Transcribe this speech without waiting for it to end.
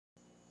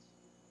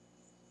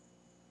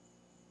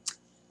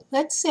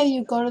Let's say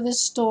you go to the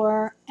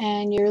store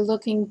and you're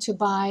looking to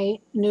buy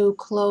new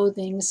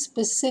clothing,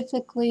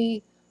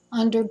 specifically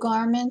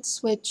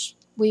undergarments, which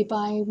we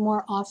buy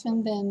more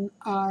often than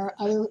our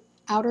other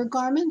outer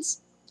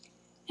garments.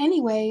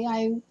 Anyway,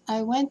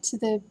 I went to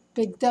the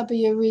Big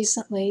W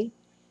recently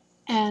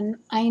and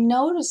I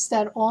noticed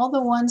that all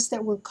the ones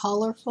that were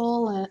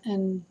colorful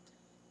and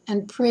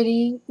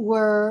pretty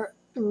were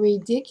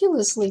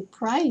ridiculously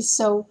priced.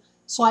 So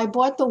I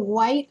bought the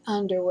white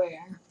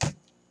underwear.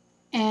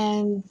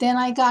 And then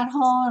I got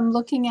home, I'm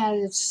looking at it,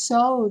 it's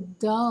so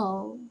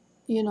dull.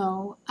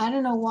 I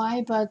don't know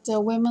why, but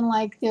women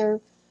like their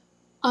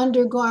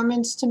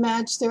undergarments to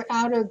match their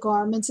outer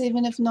garments,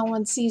 even if no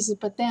one sees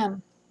it but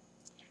them.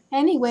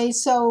 Anyway,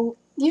 so,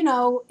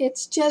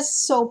 it's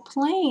just so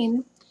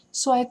plain.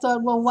 So I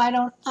thought, well, why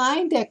don't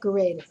I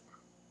decorate it?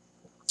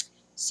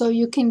 So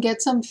you can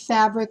get some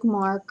fabric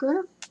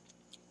marker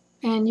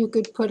and you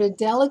could put a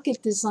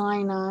delicate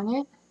design on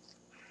it,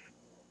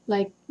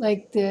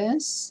 like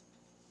this.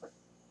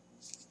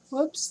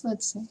 Whoops,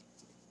 let's see.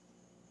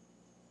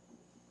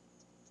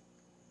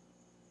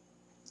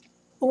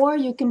 Or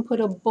you can put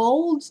a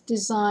bold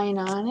design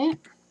on it.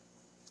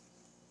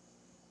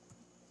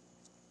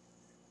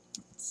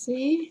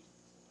 See?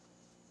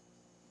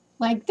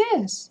 Like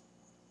this.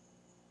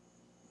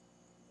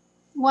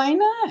 Why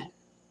not?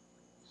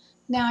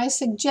 Now I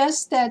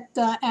suggest that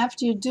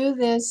after you do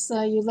this,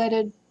 you let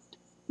it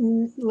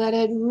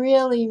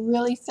really,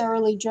 really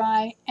thoroughly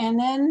dry, and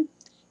then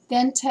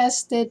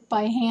test it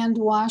by hand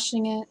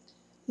washing it.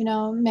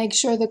 Make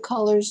sure the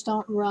colors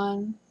don't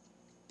run,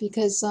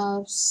 because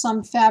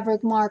some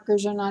fabric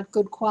markers are not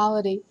good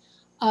quality.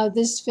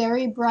 This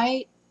very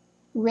bright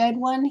red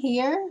one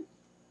here,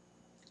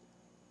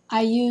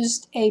 I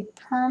used a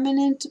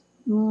permanent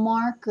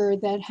marker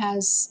that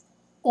has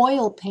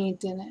oil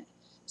paint in it.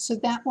 So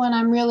that one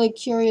I'm really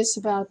curious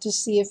about to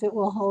see if it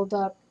will hold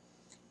up.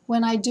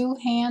 When I do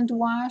hand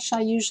wash, I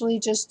usually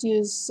just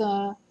use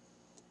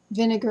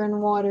vinegar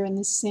and water in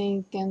the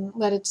sink and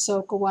let it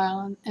soak a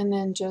while and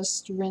then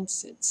just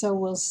rinse it. So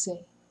we'll see.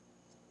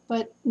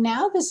 But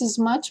now this is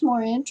much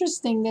more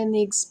interesting than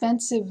the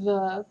expensive,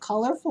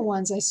 colorful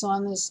ones I saw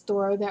in the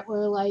store that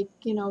were like,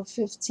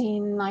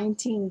 $15,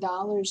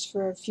 $19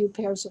 for a few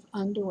pairs of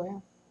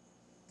underwear.